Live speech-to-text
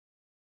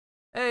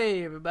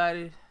Hey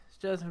everybody, it's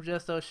Justin from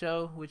Justo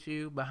Show with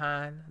you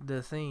behind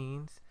the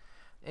scenes.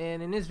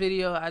 And in this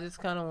video, I just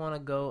kind of want to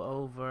go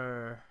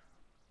over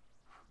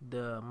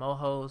the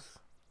Moho's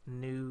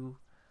new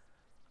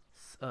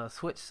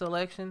switch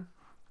selection.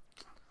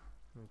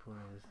 Let me put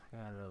this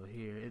guy over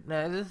here.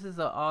 Now, this is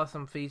an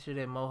awesome feature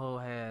that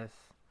Moho has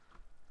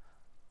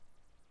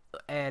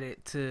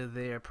added to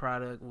their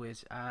product,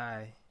 which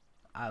I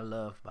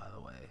love, by the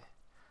way.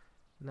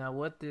 Now,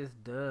 what this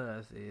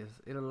does is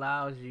it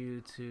allows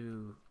you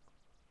to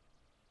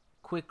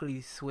quickly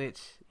switch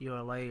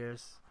your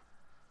layers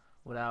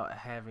without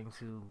having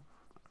to,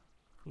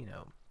 you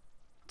know,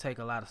 take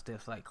a lot of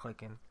steps like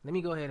clicking. Let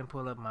me go ahead and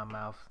pull up my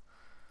mouse.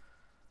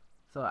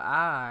 So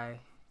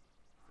let's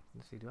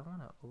see, do I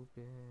want to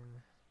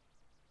open?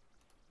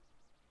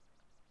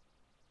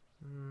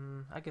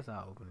 I guess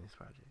I'll open this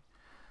project.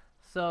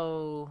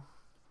 So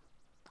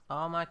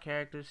all my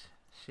characters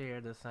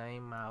share the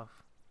same mouth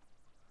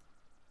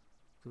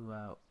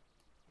throughout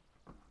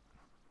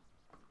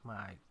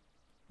my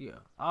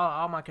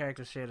all my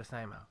characters share the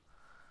same mouth.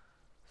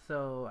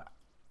 So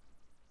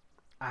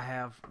I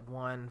have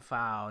one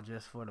file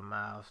just for the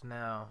mouse.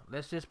 Now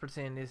let's just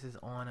pretend this is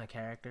on a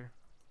character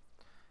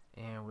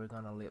and we're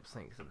gonna lip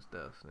sync some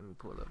stuff. Let me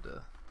pull up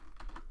the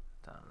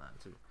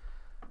timeline too.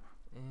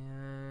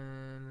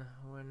 And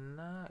we're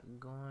not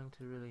going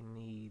to really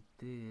need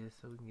this,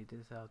 so we can get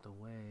this out the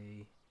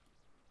way.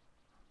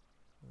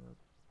 We'll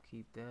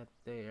keep that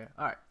there.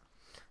 Alright,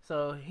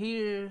 so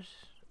here's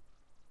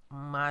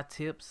my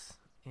tips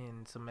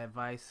and some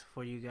advice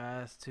for you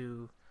guys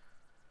to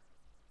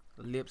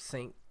lip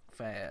sync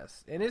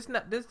fast. And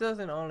this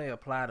doesn't only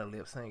apply to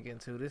lip syncing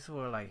too. This is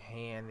for like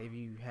hand. If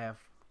you have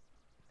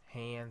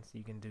hands,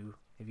 you can do,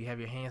 if you have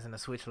your hands in a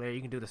switch layer, you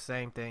can do the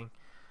same thing.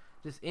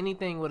 Just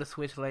anything with a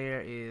switch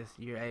layer is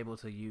you're able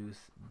to use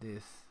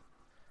this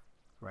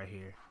right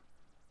here.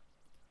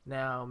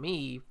 Now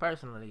me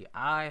personally,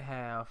 I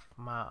have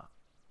my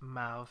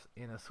mouse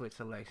in a switch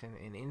selection,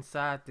 and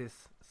inside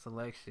this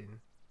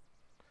selection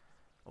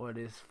or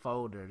this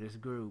folder, this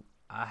group,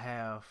 I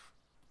have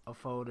a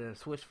folder, a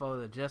switch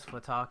folder just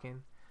for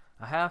talking.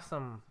 I have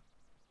some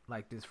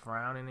like this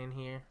frowning in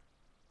here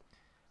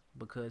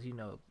because, you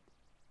know,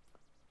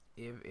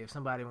 if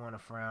somebody want to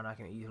frown, I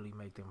can easily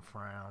make them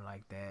frown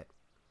like that.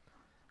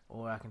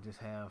 Or I can just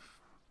have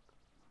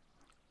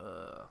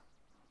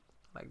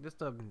like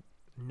just a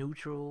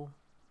neutral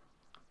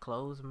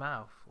closed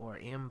mouth, or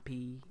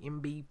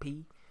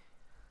MBP.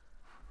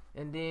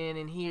 And then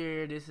in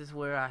here, this is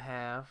where I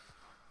have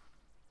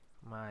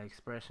my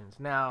expressions.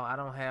 Now I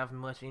don't have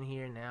much in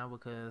here now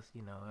because,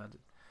 you know,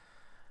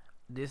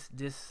 this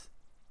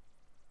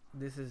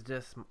is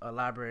just a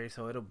library,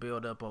 so it'll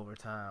build up over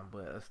time.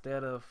 But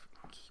instead of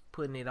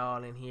putting it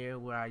all in here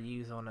where I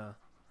use on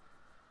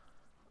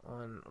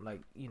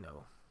like, you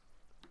know,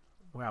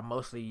 where I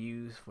mostly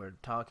use for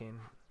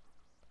talking,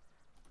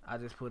 I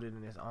just put it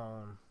in its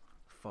own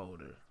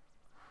folder.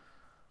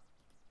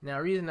 Now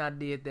the reason I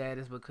did that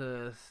is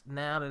because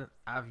now that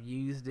I've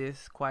used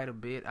this quite a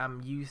bit,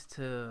 I'm used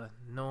to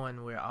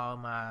knowing where all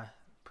my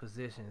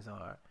positions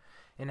are.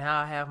 And how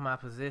I have my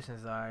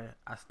positions are,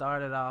 I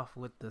started off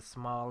with the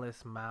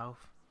smallest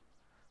mouth.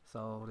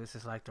 So this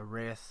is like the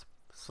rest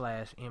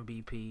slash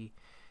MVP.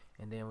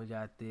 And then we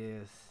got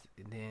this,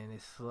 and then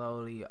it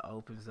slowly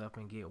opens up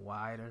and get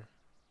wider.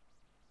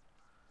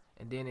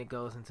 And then it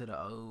goes into the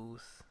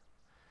O's.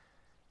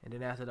 And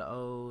then after the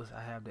O's,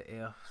 I have the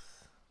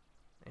F's.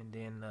 And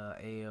then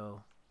the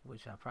L,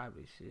 which I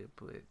probably should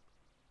put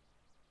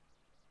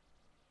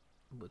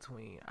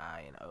between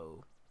I and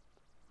O.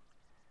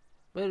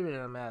 But it really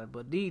doesn't matter.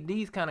 But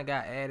these kind of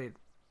got added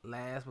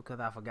last because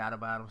I forgot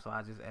about them, so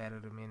I just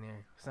added them in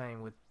there.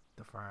 Same with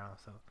the frown.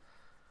 So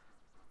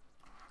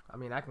I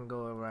mean, I can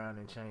go around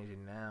and change it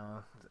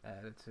now. Let's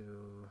add it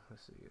to,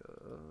 let's see,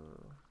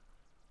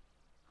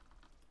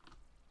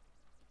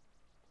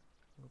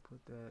 we'll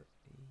put that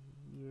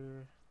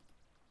here.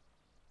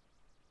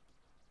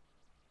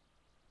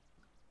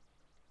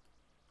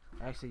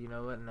 Actually, you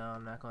know what? No,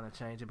 I'm not going to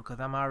change it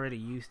because I'm already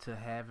used to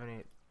having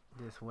it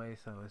this way.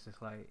 So it's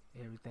just like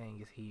everything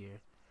is here.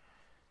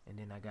 And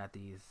then I got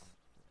these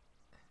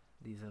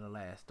are the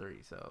last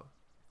three. So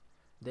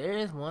there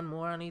is one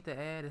more I need to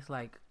add. It's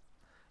like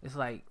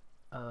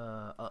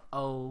a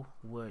O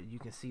where you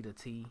can see the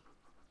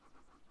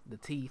the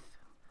teeth.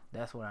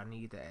 That's what I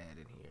need to add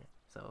in here.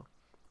 So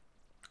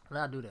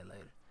I'll do that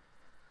later.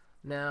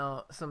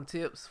 Now some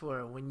tips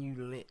for when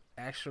you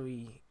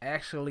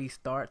actually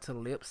start to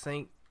lip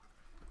sync.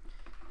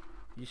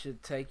 You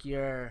should take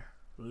your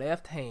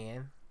left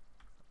hand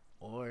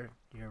or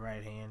your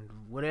right hand,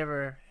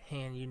 whatever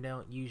hand you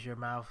don't use your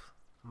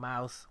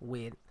mouse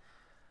with.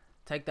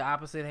 Take the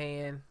opposite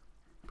hand,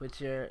 put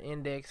your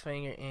index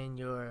finger and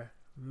your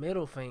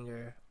middle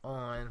finger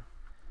on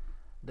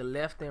the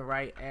left and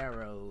right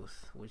arrows,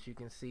 which you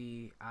can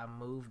see I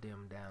moved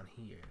them down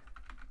here.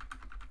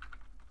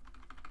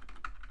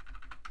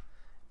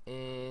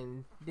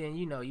 And then,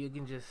 you know, you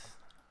can just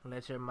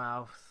let your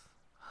mouse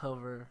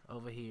hover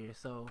over here.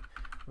 So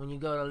when you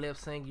go to lip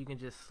sync, you can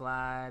just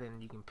slide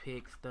and you can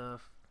pick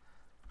stuff,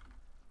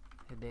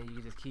 and then you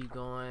can just keep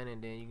going,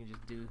 and then you can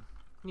just do,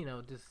 you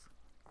know, just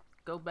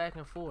go back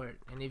and forth.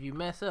 And if you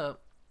mess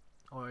up,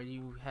 or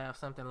you have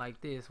something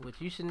like this,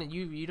 which you shouldn't,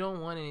 you don't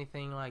want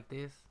anything like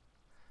this.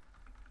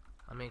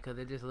 I mean, cause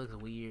it just looks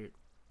weird.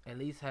 At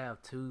least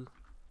have 2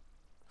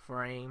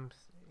 frames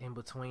in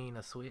between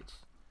a switch.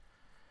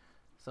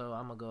 So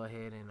I'm gonna go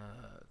ahead and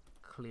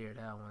clear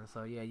that one.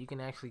 So yeah, you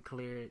can actually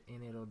clear it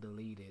and it'll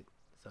delete it.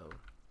 So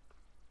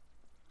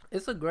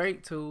it's a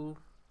great tool,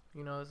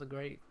 you know, it's a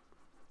great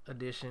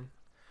addition.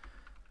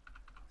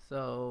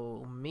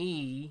 So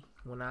me,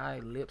 when I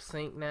lip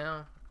sync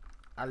now,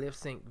 I lip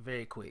sync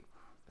very quick.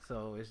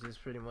 So it's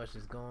just pretty much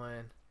just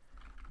going,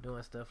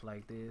 doing stuff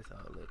like this.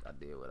 Oh look, I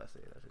did what I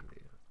said I should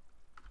do.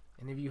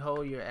 And if you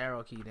hold your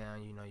arrow key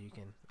down, you know, you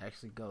can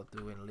actually go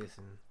through and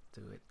listen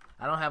to it.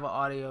 I don't have an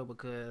audio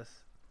because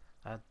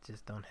I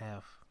just don't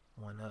have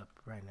one up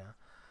right now.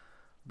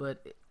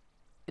 But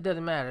it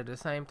doesn't matter. The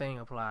same thing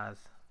applies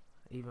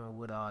even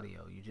with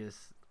audio. You just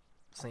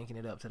syncing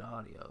it up to the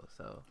audio.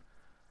 So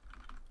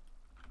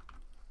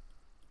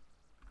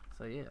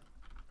yeah.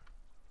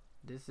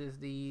 This is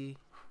the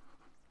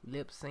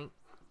lip sync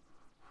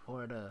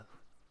or the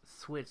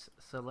switch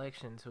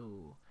selection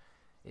tool.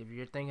 If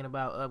you're thinking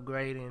about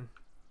upgrading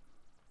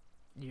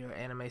your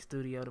Anime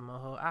Studio to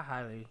Moho, I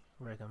highly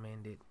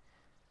recommend it.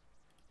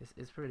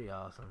 It's pretty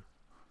awesome.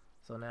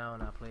 So now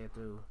when I play it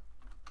through,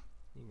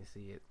 you can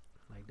see it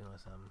like doing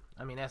something.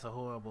 I mean, that's a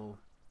horrible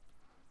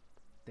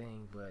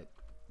thing, but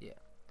yeah.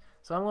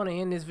 So I'm going to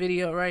end this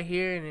video right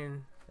here, and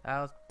then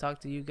I'll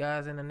talk to you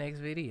guys in the next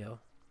video.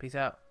 Peace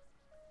out.